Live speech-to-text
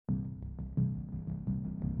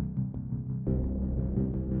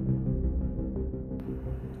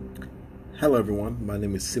Hello, everyone. My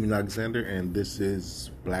name is Simeon Alexander, and this is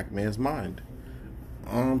Black Man's Mind.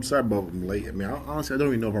 Sorry about I'm late. Honestly, I don't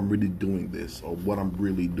even know if I'm really doing this or what I'm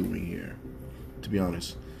really doing here, to be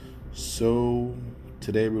honest. So,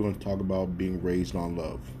 today we're going to talk about being raised on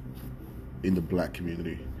love in the black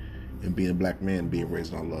community and being a black man being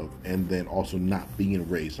raised on love, and then also not being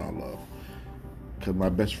raised on love. Because my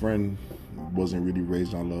best friend wasn't really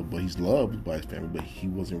raised on love, but he's loved by his family, but he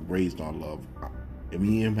wasn't raised on love. And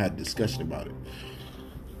me and him had a discussion about it.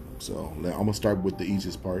 So I'm gonna start with the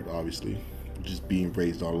easiest part, obviously, just being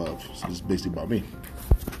raised on love. So this is basically about me.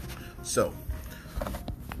 So,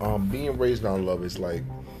 being raised on love is like,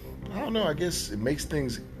 I don't know. I guess it makes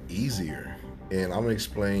things easier. And I'm gonna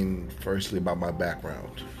explain firstly about my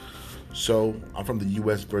background. So I'm from the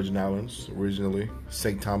U.S. Virgin Islands originally,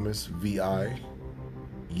 St. Thomas, VI,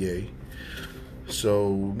 yay.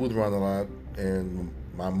 So moved around a lot, and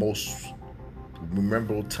my most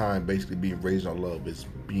memorable time basically being raised on love is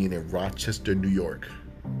being in Rochester, New York,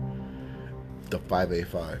 the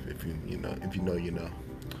 585. If you know, you know.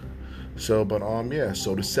 So, but yeah.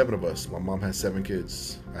 So there's 7 of us. My mom has 7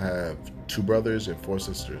 kids. I have 2 brothers and 4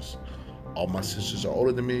 sisters. All my sisters are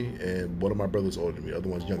older than me, and one of my brothers older than me. The other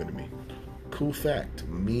one's younger than me. Cool fact: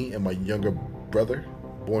 me and my younger brother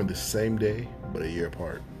born the same day, but a year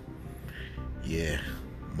apart. Yeah,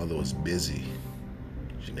 mother was busy.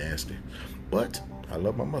 She nasty. But I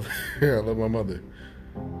love my mother. I love my mother.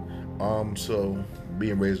 So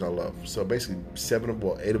being raised on love. So basically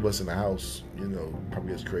 8 of us in the house,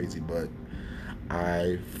 probably is crazy, but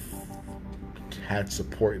I had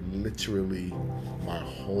support literally my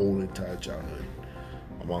whole entire childhood.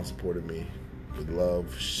 My mom supported me with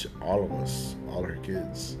love, all of us, all her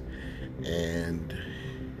kids. And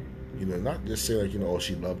not just say like, oh,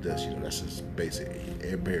 she loved us, that's just basic.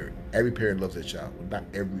 Every parent loves their child. Not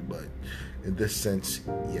everybody. In this sense,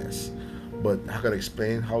 yes. But how can I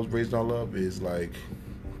explain how I was raised on love is like,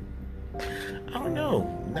 I don't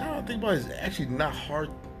know. Now I think about it, it's actually not hard,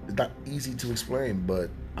 it's not easy to explain, but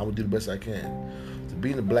I will do the best I can. So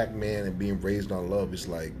being a black man and being raised on love is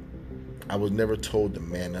like, I was never told to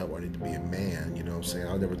man up or I need to be a man, you know what I'm saying?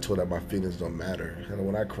 I was never told that my feelings don't matter. And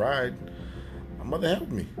when I cried, my mother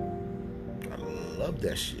helped me. I love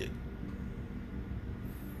that shit.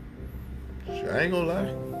 I ain't gonna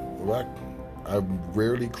lie. I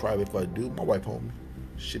rarely cry, but if I do, my wife hold me.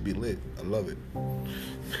 Shit be lit. I love it.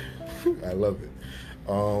 I love it.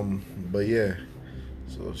 But yeah.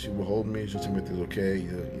 So she will hold me. She'll tell me if it's okay.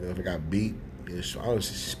 If I got beat.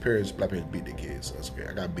 Black parents beat their kids. So that's okay.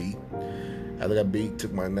 I got beat. After I got beat,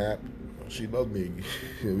 took my nap. She loved me.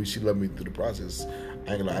 She loved me through the process.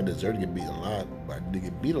 I ain't gonna lie, I deserved to get beat a lot, but I didn't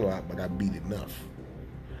get beat a lot, but I got beat enough.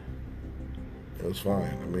 It was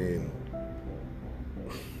fine. I mean,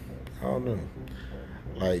 I don't know.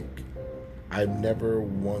 Like, I never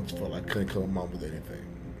once felt I couldn't come to mom with anything.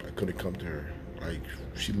 I couldn't come to her. Like,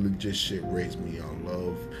 she legit shit raised me on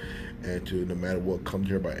love, and to no matter what, come to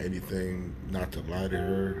her about anything, not to lie to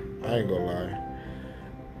her. I ain't gonna lie.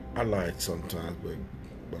 I lied sometimes,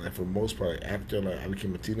 but like for the most part, after I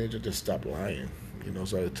became a teenager, just stopped lying.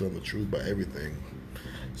 Started telling the truth about everything.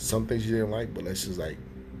 Some things you didn't like, but that's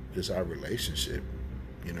just our relationship.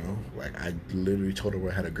 Like I literally told her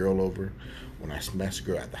when I had a girl over, when I smashed a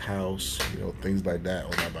girl at the house, things like that,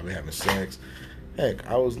 or about me having sex. Heck,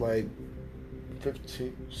 I was like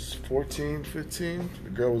 14, 15. The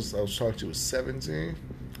girl I was talking to was 17.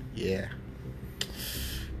 Yeah,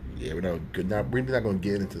 we're not gonna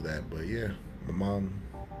get into that, but yeah,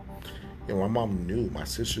 my mom knew, my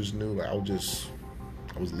sisters knew, like I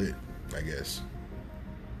was lit, I guess.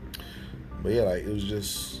 But yeah, like it was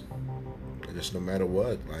just no matter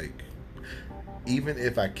what, like even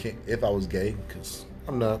if I was gay, because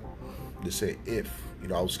I'm not, just say if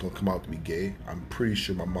I was gonna come out to be gay, I'm pretty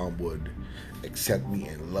sure my mom would accept me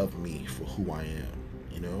and love me for who I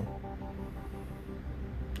am.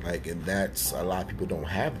 Like, and that's, a lot of people don't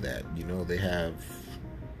have that. They have,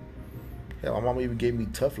 hell, my mom even gave me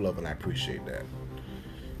tough love, and I appreciate that.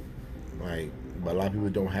 Like, but a lot of people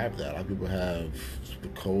don't have that. A lot of people have the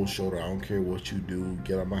cold shoulder. I don't care what you do,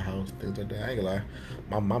 get out of my house, things like that. I ain't gonna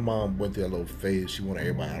lie. My mom went through a little phase. She wanted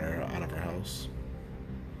everybody out of her house,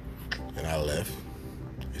 and I left,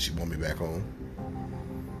 and she wanted me back home.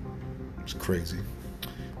 It's crazy,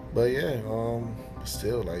 but yeah.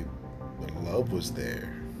 Still, like, the love was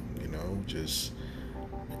there. Just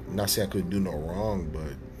not saying I couldn't do no wrong,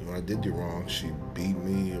 but when I did do wrong, she beat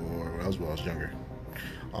me, or when I was younger.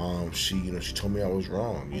 She told me I was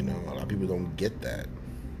wrong. A lot of people don't get that.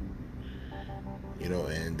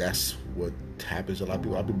 And that's what happens to a lot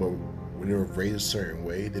of people. When they're raised a certain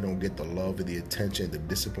way, they don't get the love and the attention, the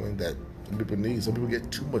discipline that Some people need. Some people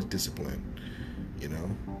get too much discipline, you know,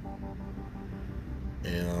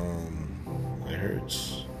 and it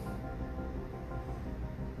hurts.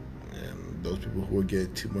 And those people who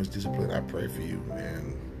get too much discipline, I pray for you,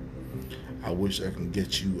 and I wish I can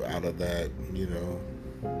get you out of that, you know,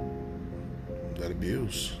 that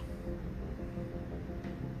abuse.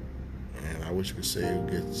 And I wish I could say it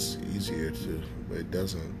gets easier to, but it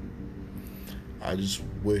doesn't. I just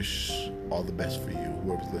wish all the best for you,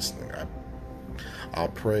 whoever's listening. I'll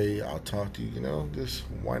pray, I'll talk to you, you know, just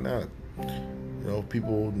why not? You know,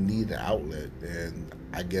 people need an outlet, and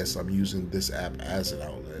I guess I'm using this app as an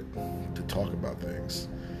outlet to talk about things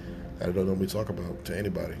that I don't normally talk about to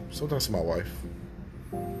anybody. Sometimes to my wife,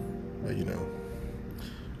 but you know.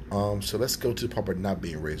 So let's go to the part of not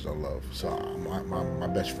being raised on love. So my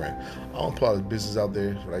best friend, I don't put all his business out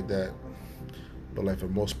there like that, but like for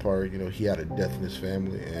the most part, you know, he had a death in his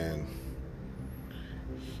family, and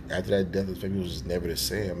after that death, his family was just never the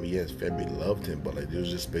same. I mean, yeah, his family loved him, but like they was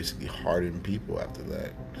just basically hardened people after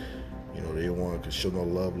that. You know, they didn't want to show no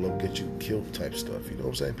love, love get you killed type stuff. You know what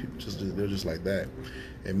I'm saying? People they're just like that.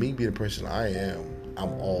 And me being the person I am,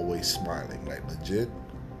 I'm always smiling, like legit,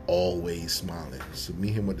 always smiling. So me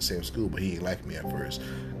and him went to the same school, but he ain't like me at first,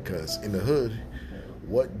 cause in the hood,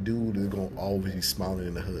 what dude is gonna always be smiling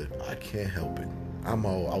in the hood? I can't help it. I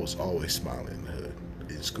was always smiling in the hood.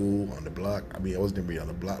 In school, on the block. I mean, I wasn't really on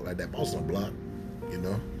the block like that, but I was on the block, you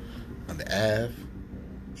know, on the Ave.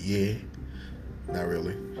 Yeah, not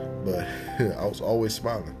really, but I was always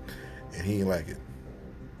smiling, and he didn't like it.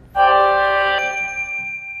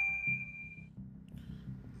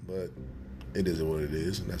 But it is what it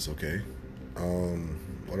is, and that's okay.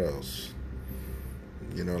 What else?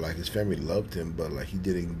 You know, like his family loved him, but like he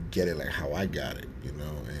didn't get it like how I got it, you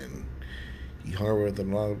know, and he hung with a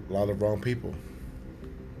lot of wrong people.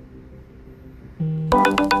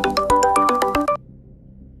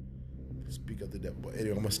 Speak of the devil. But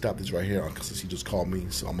anyway, I'm gonna stop this right here because he just called me,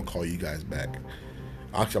 so I'm gonna call you guys back.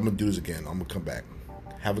 Actually, I'm gonna do this again. I'm gonna come back.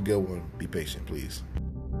 Have a good one. Be patient, please.